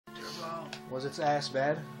Was its ass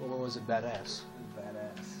bad, or was it badass?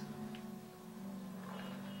 Badass.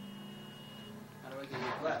 How do I get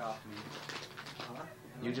your flat off me? Huh?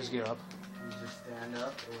 You just get up. You just stand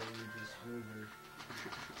up, or you just move your...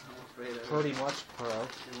 I'm afraid of Pretty much, bro. It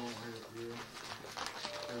won't hurt you.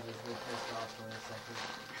 I'll just be pissed off for a second.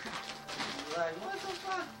 You're like, what the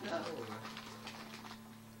fuck? No.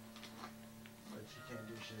 But you can't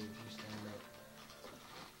do shit if you stand up.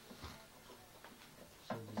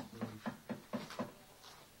 So just move.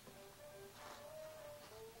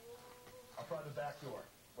 I'll try the back door.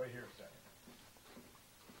 Wait here a second.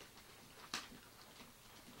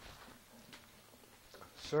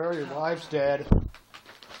 Sir, your wife's dead. Come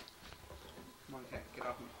on, cat, get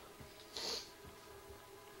off me.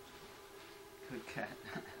 Good cat.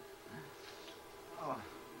 Oh.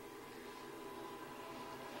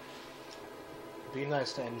 Be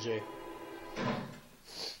nice to NJ.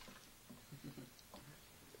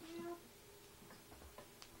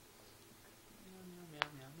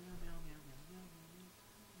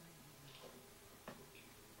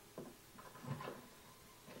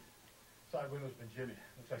 Side window's been jimmy.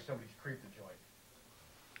 Looks like somebody's creeped the joint.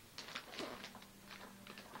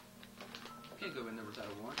 Can't go in there without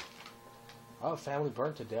a warrant. Oh, family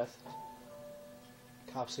burnt to death.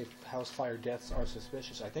 Cops say house fire deaths are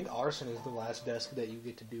suspicious. I think arson is the last death that you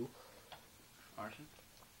get to do. Arson?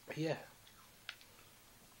 Yeah.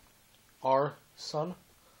 Arson.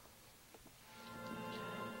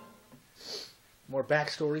 More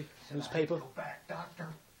backstory. Newspaper. Go back, doctor.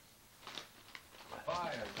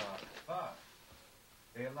 Fire, doctor. Fire.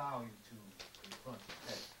 They allow you to confront the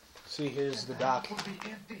pet. See, here's the doc. Will be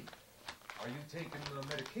empty. Are you taking the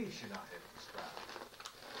medication I have prescribed?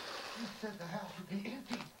 You said the house would be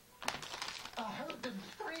empty. I heard them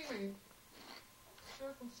screaming.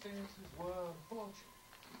 Circumstances were unfortunate.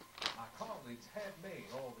 My colleagues had made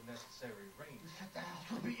all the necessary arrangements. You said the house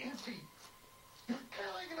would be empty. You're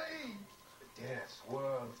killing me. The deaths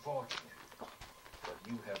were unfortunate. But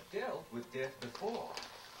you have dealt with death before.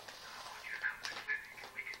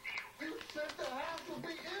 You said the house would be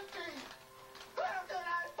empty. How can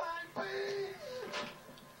I find peace?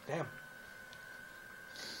 Damn.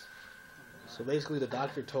 So basically the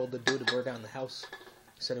doctor told the dude to burn down the house.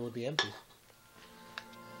 He said it would be empty.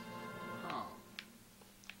 Oh.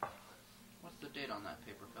 What's the date on that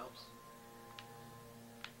paper, Phelps?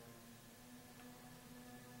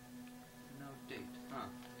 No date, huh?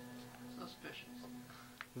 Suspicious.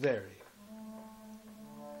 Very.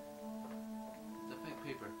 The fake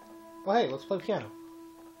paper. Oh hey, let's play piano.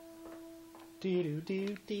 Do do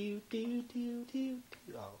do do do do do.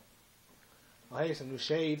 Oh. Oh hey, some new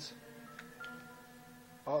shades.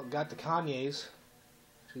 Oh, got the Kanye's.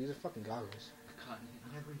 So these are fucking goggles.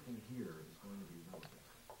 Everything here is going to be relevant.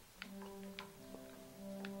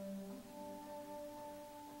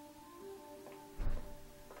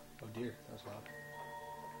 Oh dear, that's loud.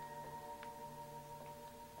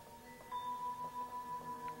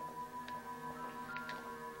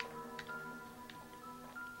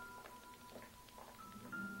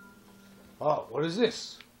 Oh, what is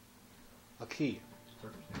this? A key.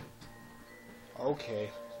 Okay.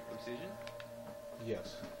 Precision?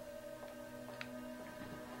 Yes.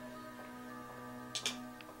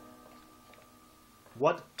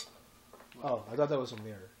 What? Oh, I thought that was a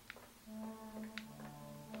mirror.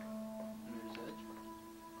 Mirror's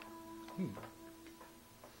edge?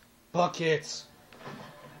 Buckets!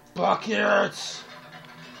 Buckets!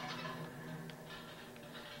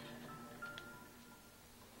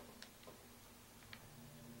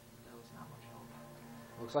 That was not much help.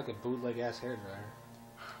 Looks like a bootleg ass hairdryer.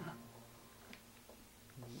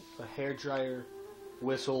 A hairdryer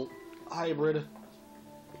whistle hybrid.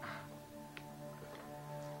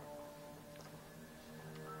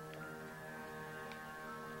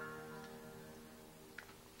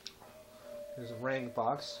 There's a ring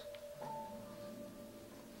box.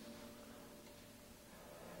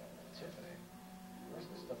 Tiffany, the rest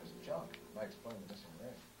of this stuff is junk. Might explain the missing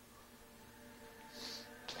ring.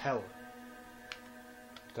 Hell.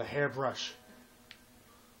 The hairbrush.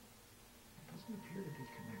 It doesn't appear to be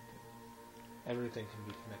connected. Everything can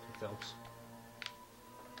be connected, Phelps.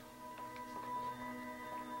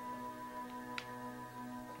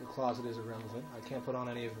 The closet is irrelevant. I can't put on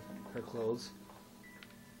any of her clothes.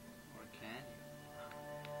 Or can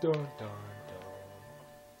Dun dun dun.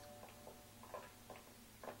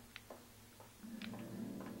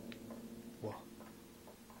 What?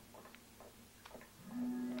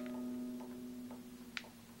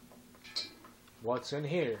 What's in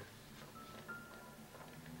here?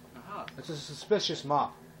 Aha, It's a suspicious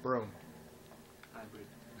mop. Broom. hybrid.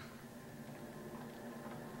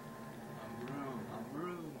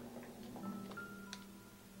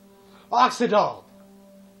 Oxidol!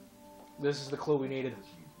 This is the clue we needed.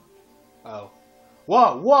 Oh.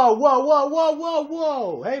 Whoa, whoa, whoa, whoa, whoa, whoa,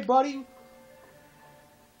 whoa! Hey, buddy!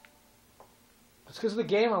 Just because the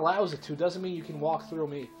game allows it to doesn't mean you can walk through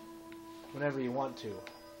me whenever you want to.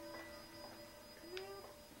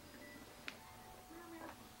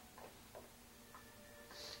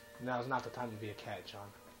 Now's not the time to be a cat, John.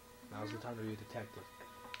 Now's the time to be a detective.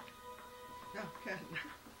 No, cat.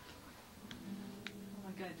 Oh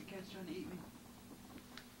my god, the cat's trying to eat me.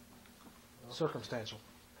 Circumstantial.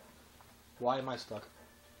 Why am I stuck?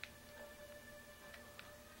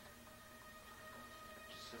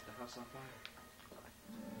 Just set the house on fire.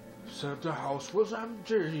 Said the house was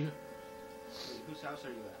empty. Wait, whose house are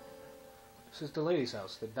you at? This is the lady's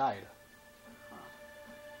house that died.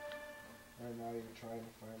 Right now you're trying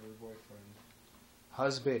to find her boyfriend.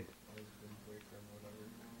 Husband. Husband, boyfriend, whatever.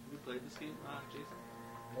 Have you played this game, Jason?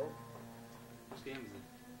 Nope. Which game is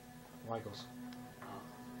it? Michael's. Oh.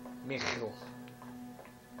 Michael.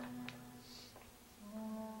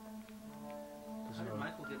 How did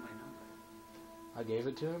Michael get my number? I gave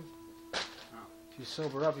it to him. Oh. If you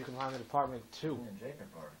sober up, you can find an apartment too. He and Jacob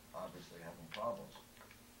are obviously having problems.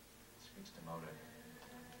 Speaks to motive.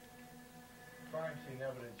 Crime scene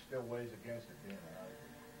evidence still weighs against it, being that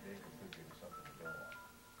Jacob could give us something to go on.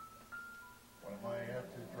 One of my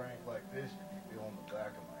after drank like this, you'd be feeling the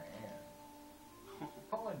back of my hand.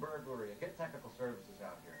 Call in burglary and get technical services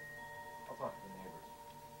out here. I'll talk to the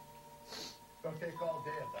neighbors. Don't take all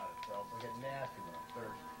day about it, fellas. I get nasty when I'm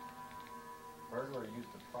thirsty. Burglar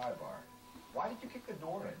used to pry bar. Why did you kick the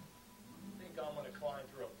door in? Think I'm gonna climb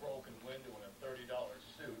through a broken window in a $30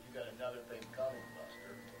 suit? You got another thing coming,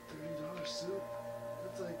 Buster. $30 suit?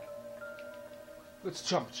 That's like... Let's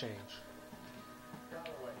chump change.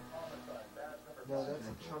 Galloway, homicide, badge number No, that's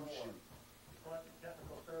a chump shoot. Collecting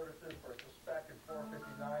technical services for a suspected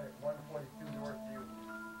 459 at 122 Northview.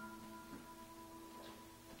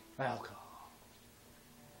 Alcohol.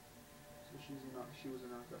 So she was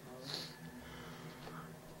an alcoholic?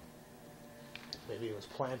 Maybe it was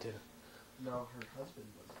planted. No, her husband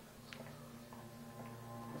was an alcoholic.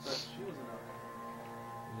 I thought she was an alcoholic.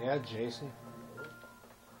 Yeah, Jason.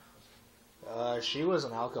 She was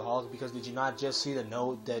an alcoholic because did you not just see the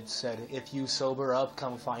note that said, if you sober up,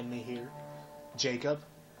 come find me here? Jacob.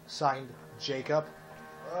 Signed, Jacob.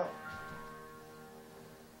 Oh.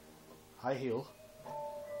 High heel.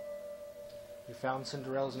 You found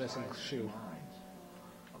Cinderella's missing shoe.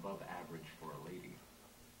 Above average for a lady.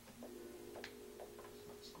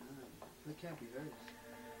 That can't be hers.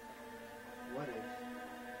 What if?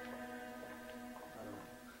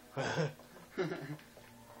 I don't know.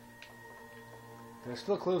 There's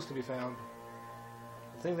still clues to be found.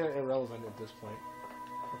 I think they're irrelevant at this point.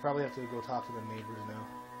 We'll probably have to go talk to the neighbors now.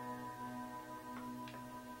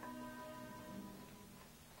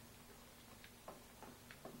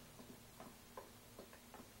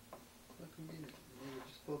 How convenient. You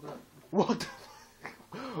just pulled up. What the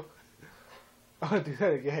fuck? I'll do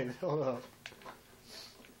that again. Hold on.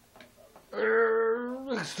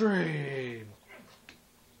 Extreme.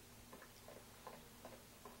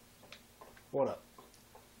 What up?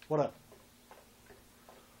 What up?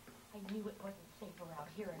 I knew it wasn't safer out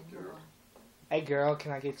here anymore. Hey girl,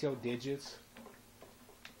 can I get your digits?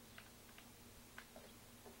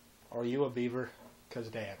 Are you a beaver? 'Cause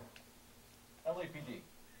damn. LAPD.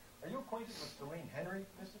 Are you acquainted with Celine Henry,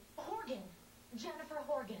 Mr.? Horgan. Jennifer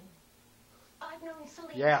Horgan. I've known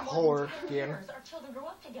Celine Yeah, for more than 10 Horgan. years. Our children grew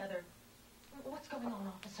up together. What's going on,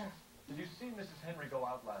 officer? Did you see Mrs. Henry go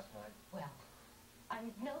out last night? Well,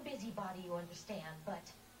 I'm no busybody, you understand,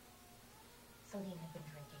 but Celine had been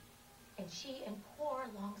drinking. And she and poor,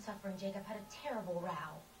 long-suffering Jacob had a terrible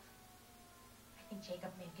row. I think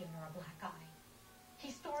Jacob may have given her a black eye.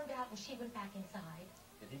 He stormed out and she went back inside.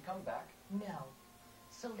 Did he come back? No.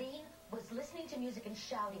 Celine was listening to music and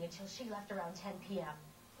shouting until she left around 10 p.m.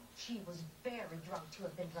 She was very drunk to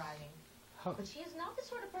have been driving. Huh. But she is not the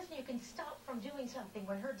sort of person you can stop from doing something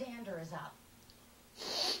when her dander is up. What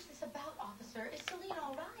is this about, officer? Is Celine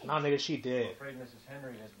all right? Nah, nigga, she I'm did. afraid Mrs.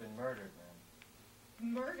 Henry has been murdered,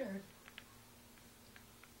 ma'am. Murdered?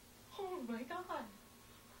 Oh, my God.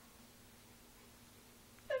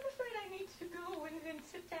 I'm afraid I need to go and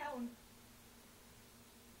sit down.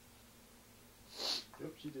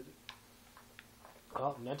 Yep, she did it.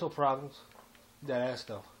 Oh, mental problems. That ass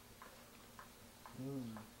though.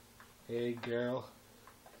 Hey girl.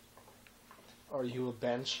 Are you a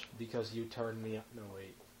bench because you turned me up? No,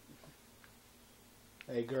 wait.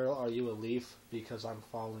 Hey girl, are you a leaf because I'm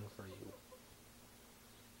falling for you?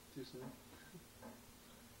 Too soon.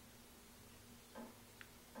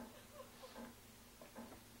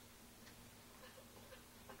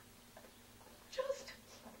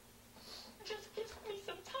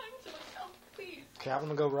 Okay, I'm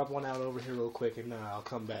gonna go rub one out over here real quick, and I'll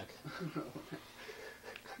come back.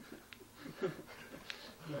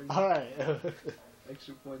 All right.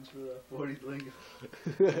 Extra points for the 40 lingo.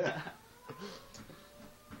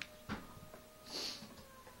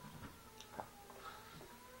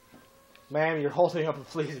 Man, you're holding up a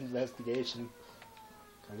police investigation.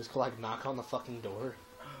 Can I just like knock on the fucking door?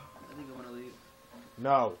 I think I'm gonna leave.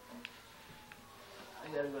 No.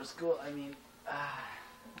 I gotta go to school. I mean,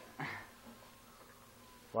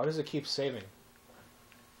 Why does it keep saving?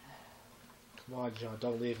 Come on, John,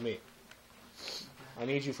 don't leave me. I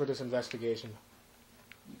need you for this investigation.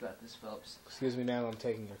 you got this, Phelps. Excuse me, ma'am, I'm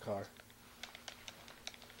taking your car.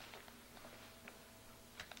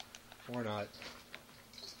 Or not.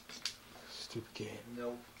 Stupid game.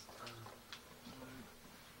 Nope.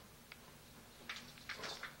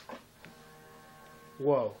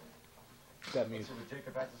 Whoa. That Let's music. see what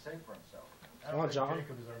Jacob has to say for himself. I Come on, don't think John.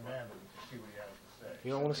 Jacob is our man, but we can see what he has to say.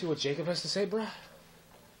 You don't want to see what Jacob has to say, bruh?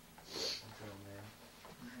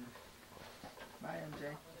 Bye, MJ.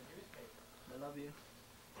 I love you.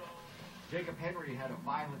 Jacob Henry had a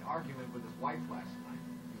violent argument with his wife last night.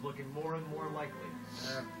 He's looking more and more likely.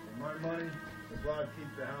 For my money, if Rod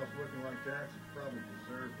keeps the house looking like that, she probably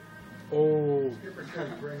deserved it. Oh. Skipper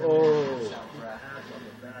could bring Oh. keep the ass on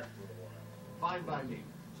the back for a while. Fine by me.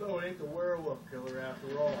 So it ain't the werewolf killer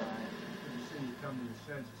after all. Good to see you come to your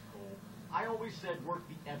senses, Cole. I always said work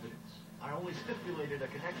the evidence. I only stipulated a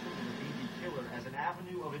connection to the BB killer as an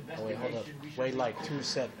avenue of Oh, wait, investigation. hold up. We should Wait be like open. 2 And as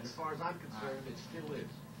seconds. far as I'm concerned, it still is.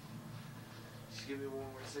 Just give me one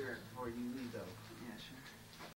more cigarette before you leave, though.